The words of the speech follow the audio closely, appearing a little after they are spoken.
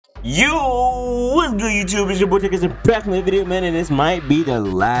Yo, what's good YouTube? It's your boy Tezkashing back in the video, man, and this might be the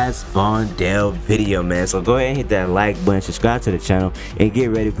last Vondell video, man. So go ahead and hit that like button, subscribe to the channel, and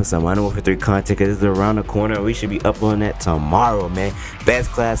get ready for some Modern Warfare 3 content, because it's around the corner. We should be uploading that tomorrow, man. Best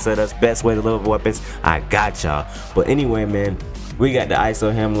class setups, best way to level up weapons, I got y'all. But anyway, man, we got the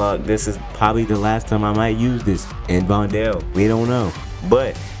ISO HEMLOCK. This is probably the last time I might use this in Vondell. We don't know,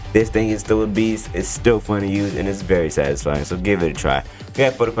 but this thing is still a beast. It's still fun to use, and it's very satisfying, so give it a try. We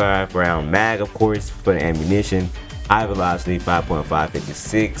have 45 round mag, of course, for the ammunition. High velocity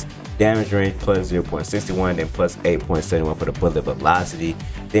 5.556, damage range plus 0.61, then plus 8.71 for the bullet velocity.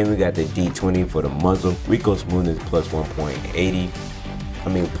 Then we got the D20 for the muzzle. Recoil smoothness plus 1.80.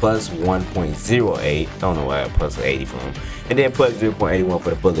 Plus 1.08. Don't know why I plus 80 for him. And then plus 0.81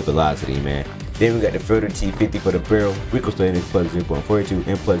 for the bullet velocity, man. Then we got the filter T50 for the barrel. Recoil steadiness plus 0.42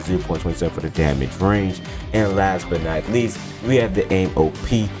 and plus 0.27 for the damage range. And last but not least, we have the aim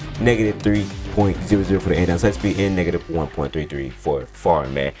OP, negative 3.00 for the aim down sight speed and negative 1.33 for far,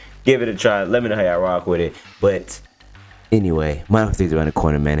 man. Give it a try. Let me know how y'all rock with it. But anyway, my things around the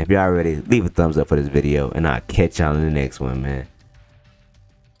corner, man. If y'all ready, leave a thumbs up for this video, and I'll catch y'all in the next one, man.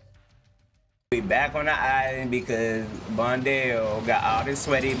 We back on the island because Vondell got all this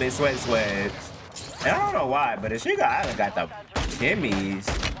sweaty big sweats. And I don't know why, but the Sugar Island got the Timmies.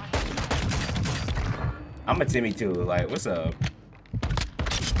 I'm a Timmy too. Like, what's up?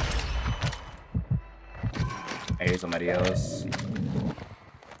 I hear somebody else.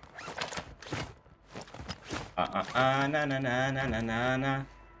 Na na na na na na na na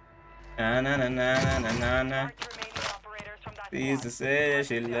na na na na na. She used to say that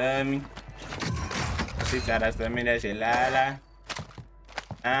she love me. She tried to tell me that she la.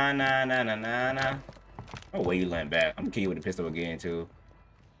 Na na na na na na. Oh, where you land back? I'm gonna kill you with a pistol again too.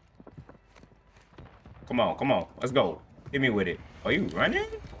 Come on, let's go. Hit me with it. Are you running?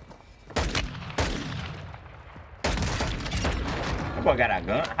 That boy got a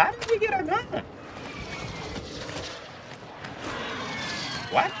gun. How did he get a gun?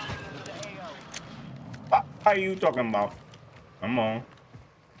 What? What are you talking about? Come on.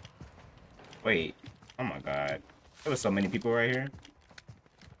 Wait. Oh my god. There was so many people right here.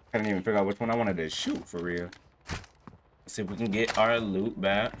 I couldn't even figure out which one I wanted to shoot for real. Let's see if we can get our loot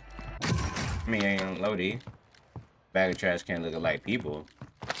back. Ain't loady. Bag of trash can look like people.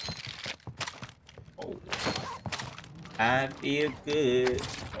 Oh. I feel good.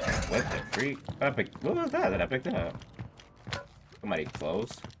 What the freak? What was that I picked up? Somebody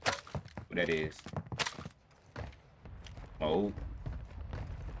close. Who that is? Oh.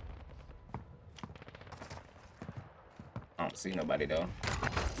 I don't see nobody though.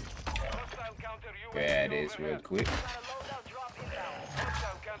 Grab this real quick.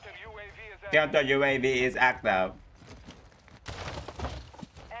 Counter UAV is active.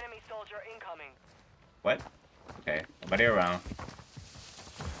 Enemy soldier incoming. What? Okay, nobody around.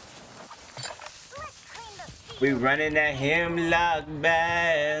 We running that HEMLOCK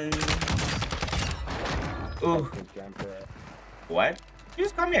band. Ooh. What? You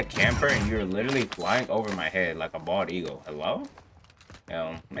just call me a camper and you're literally flying over my head like a bald eagle. Hello?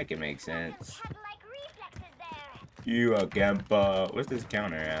 Hell, make it make sense. You a camper. What's this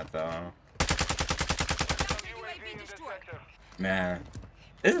counter at though? Man,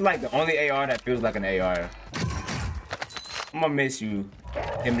 this is like the only AR that feels like an AR. I'm gonna miss you,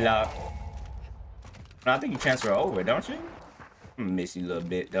 HEMLOCK. No, I think you transfer over, don't you? I'm gonna miss you a little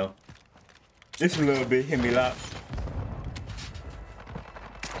bit though. Just a little bit, HEMLOCK.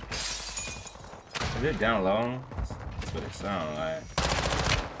 Is it down low? That's what it sounds like.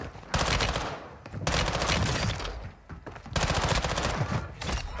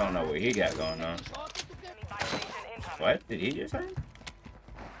 I don't know what he got going on. What did he just say?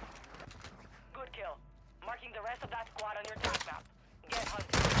 Good kill. Marking the rest of that squad on your attack map. Get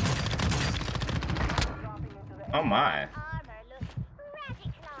hunted. Oh my.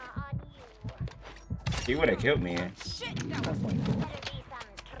 He would have killed me.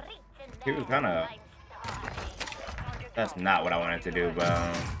 He was kind of... That's not what I wanted to do, but...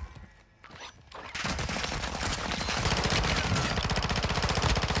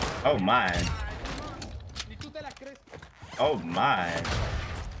 Oh my. Oh my.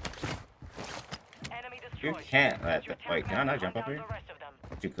 You can't let that... Wait, can I not jump up here?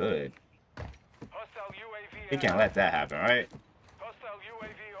 But you could. You can't let that happen, right?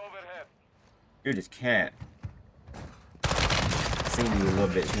 You just can't. Seen you a little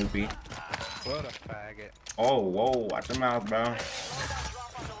bit, Snoopy. What a faggot. Oh, whoa, watch your mouth, bro.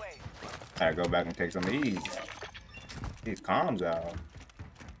 Gotta go back and take some of these comms out.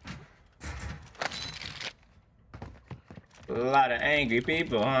 A lot of angry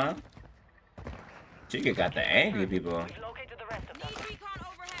people, huh? Chica got the angry people. We've located the rest of them.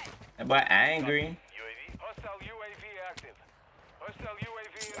 That boy angry. UAV. Hostile UAV active. Hostile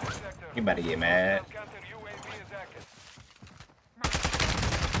UAV in the sector. You about to get mad. Hostile counter UAV is active.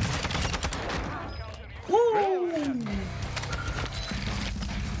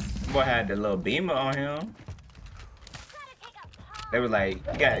 Woo! Boy had the little beamer on him. They were like,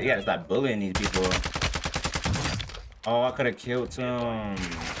 you gotta stop bullying these people. Oh, I could have killed him.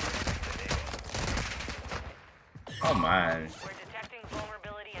 Oh man. We're detecting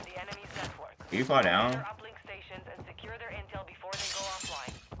vulnerability in the enemy's network. Can you fall down? Secure uplink stations and secure their intel before they go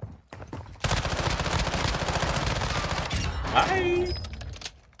offline. Hi.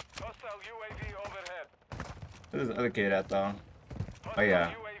 Hostile UAV overhead. This is the other kid I thought. Oh yeah.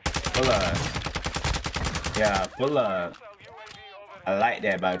 UAV. Pull up. Yeah, pull up. Hostile UAV overhead. I like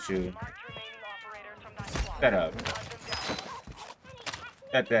that about you. Marked remaining operators from that squad. Shut up. Hunt them down.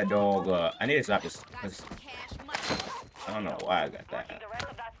 Got that dog up. I need to stop this. I don't know why I got Marking that. the rest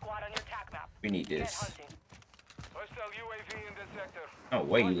of that squad on your tac map. We need Get this. hunting. Hostile UAV in the sector. No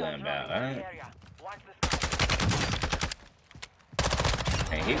way you Hostiles letting back, dropping into alright? the area. Watch the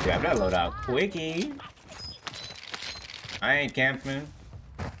sky. Hey, he grabbed that loadout quickie. I ain't camping.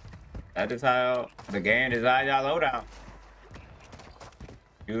 That is how the game designed y'all loadout.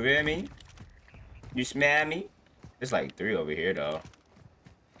 You feel me? You smell me? It's like 3 over here though.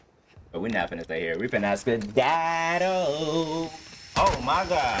 But we're not finna stay here. We finna skedaddle. Oh my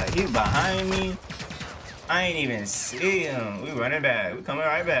god, he's behind me. I ain't even see him. We running back. We coming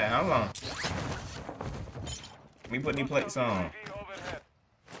right back. Hold on. We put these plates on. UAV overhead.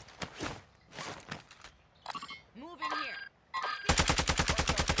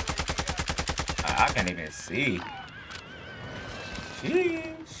 I can't even see.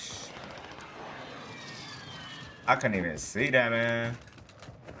 Sheesh. I can't even see that, man.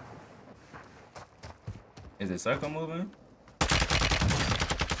 Is the circle moving?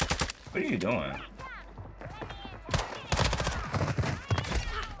 What are you doing?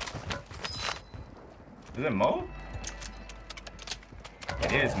 Is it Mo?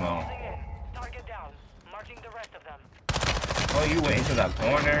 It is Mo. Target down. Marking the rest of them. Oh, you went into that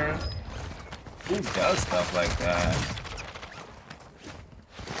corner? Who does stuff like that?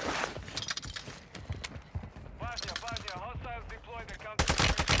 Vasia, hostiles deploy the counter.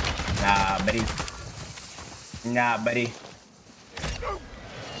 Nah, buddy.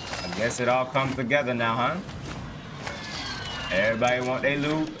 I guess it all comes together now, huh? Everybody want their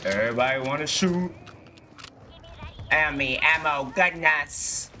loot. Everybody want to shoot. Ammo,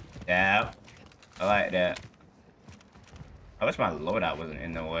 goodness. Yeah, I like that. I wish my loadout wasn't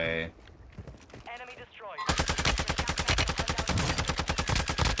in the way. Enemy destroyed.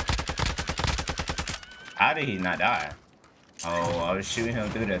 How did he not die? Oh, I was shooting him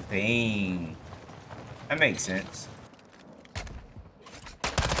through the thing. That makes sense.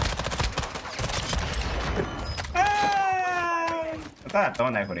 Ah! I thought I throw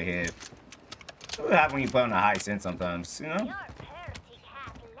a knife with a head. What happens when you play on a high sense sometimes, you know?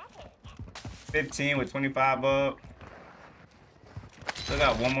 15 with 25 up. Still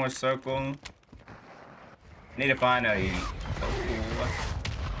got one more circle. Need to find a... Ooh.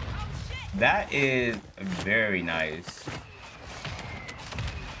 That is very nice.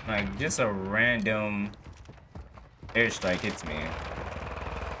 Like, just a random airstrike hits me.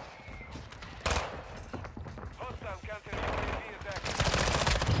 Hostile counter UAV is active.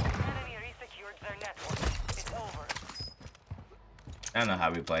 Enemy resecured their network. It's over. I don't know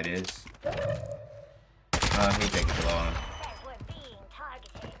how we play this. He taking too long.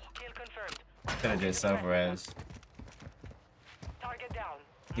 Kill confirmed. Could've just self-res. Target down.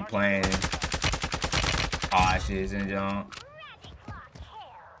 He playing cautious and jump.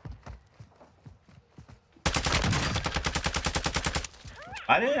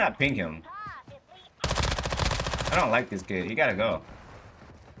 Why didn't I ping him? I don't like this kid. He gotta go.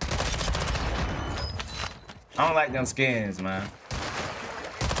 I don't like them skins, man.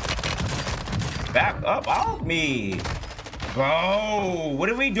 Back up off me. Bro, what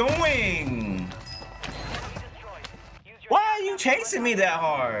are we doing? Why are you chasing me that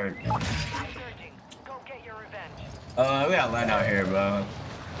hard? Surging. Go get your revenge. We gotta land out here, bro.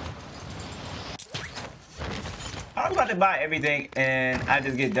 I was about to buy everything and I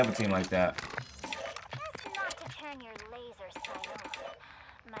just get double teamed like that. Not to turn your laser sight over.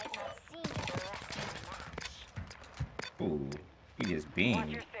 Might not see you the rest of the match. Ooh, he just Watch beamed.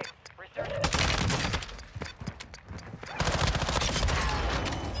 your six. Resurgence.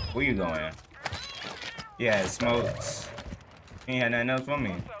 Where you going? Yeah, smokes. He ain't had nothing else for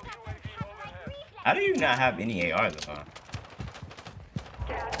me. Hostile UAV overhead. How do you not have any ARs, huh?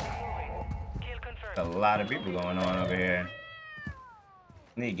 A lot of people going on over here.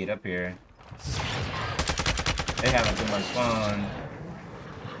 Need to get up here. They having too much fun.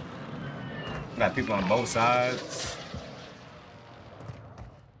 Got people on both sides.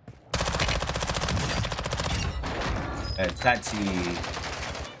 Touchy.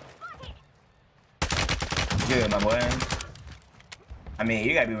 Good, my boy. I mean,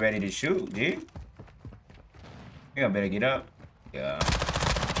 you gotta be ready to shoot, G. You gonna better get up. Yeah.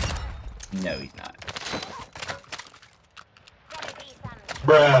 No, he's not.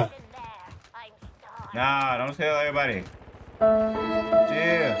 Bruh. Nah, don't tell everybody.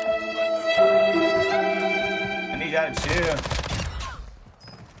 Chill. I need y'all to chill.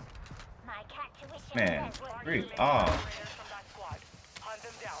 Man, freak off.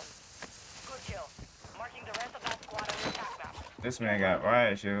 This man got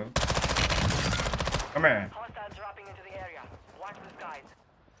riot shield. Come here. Hostiles dropping into the area. Watch the skies.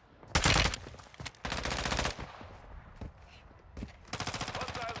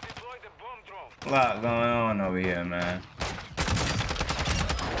 Hostiles deployed the bomb drone. A lot going on over here, man.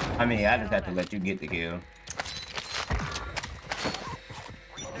 I mean, I just have to let you get the kill. No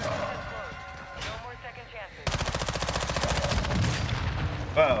more second chances.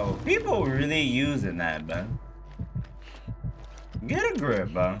 Bro, people really using that, bro. Get a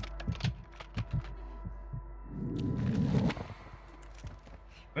grip, bro.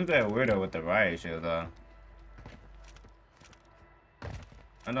 Who's that weirdo with the riot shield, though?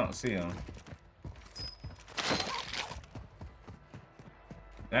 I don't see him.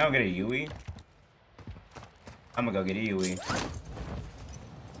 Can I don't get a UE? I'm gonna go get a UE.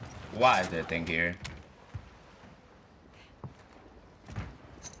 Why is that thing here?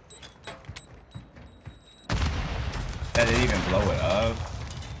 That didn't even blow it up.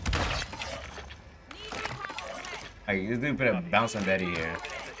 Like, this dude put a bouncing Betty here.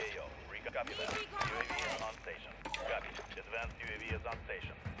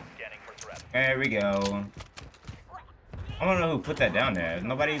 There we go. I don't know who put that down there. There's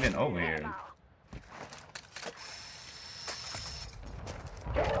nobody even over here.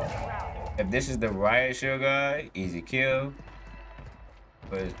 If this is the riot shield guy, easy kill.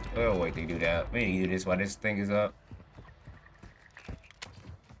 But oh wait, they do that. We need to do this while this thing is up.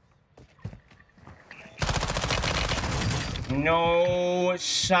 No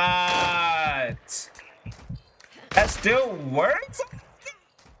shot. That still works?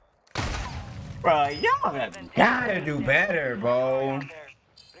 Bro, y'all gotta do better, bro. Return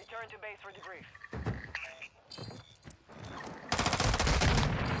to base for debrief.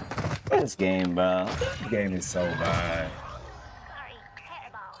 This game, bro. This game is so bad.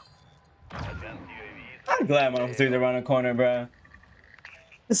 I'm glad my threw around the corner, bro.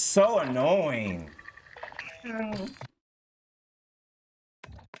 It's so annoying.